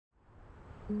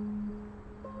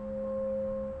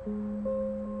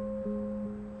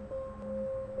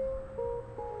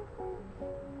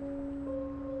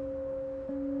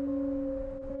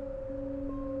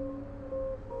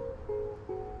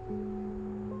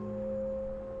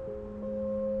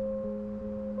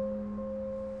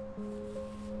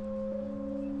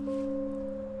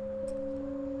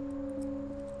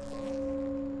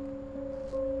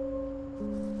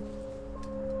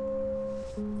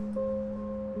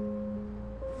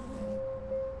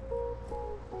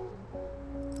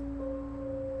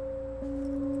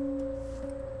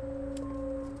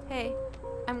Hey,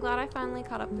 I'm glad I finally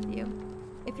caught up with you.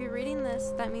 If you're reading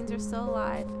this, that means you're still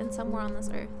alive and somewhere on this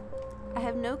earth. I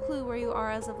have no clue where you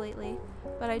are as of lately,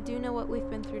 but I do know what we've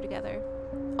been through together.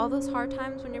 All those hard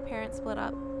times when your parents split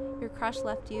up, your crush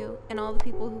left you, and all the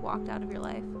people who walked out of your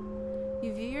life.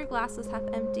 You view your glass as half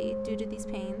empty due to these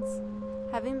pains.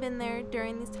 Having been there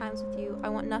during these times with you, I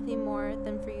want nothing more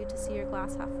than for you to see your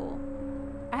glass half full.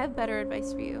 I have better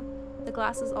advice for you. The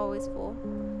glass is always full.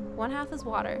 One half is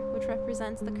water, which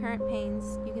represents the current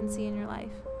pains you can see in your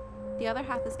life. The other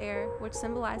half is air, which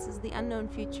symbolizes the unknown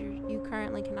future you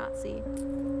currently cannot see.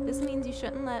 This means you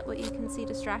shouldn't let what you can see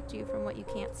distract you from what you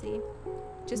can't see.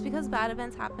 Just because bad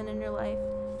events happen in your life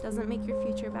doesn't make your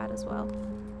future bad as well.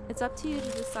 It's up to you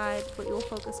to decide what you will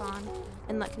focus on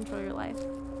and let control your life.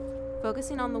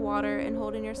 Focusing on the water and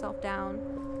holding yourself down,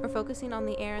 or focusing on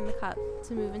the air in the cup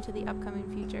to move into the upcoming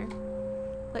future.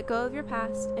 Let go of your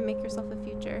past and make yourself a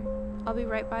future. I'll be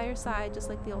right by your side just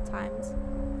like the old times.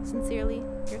 Sincerely,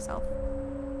 yourself.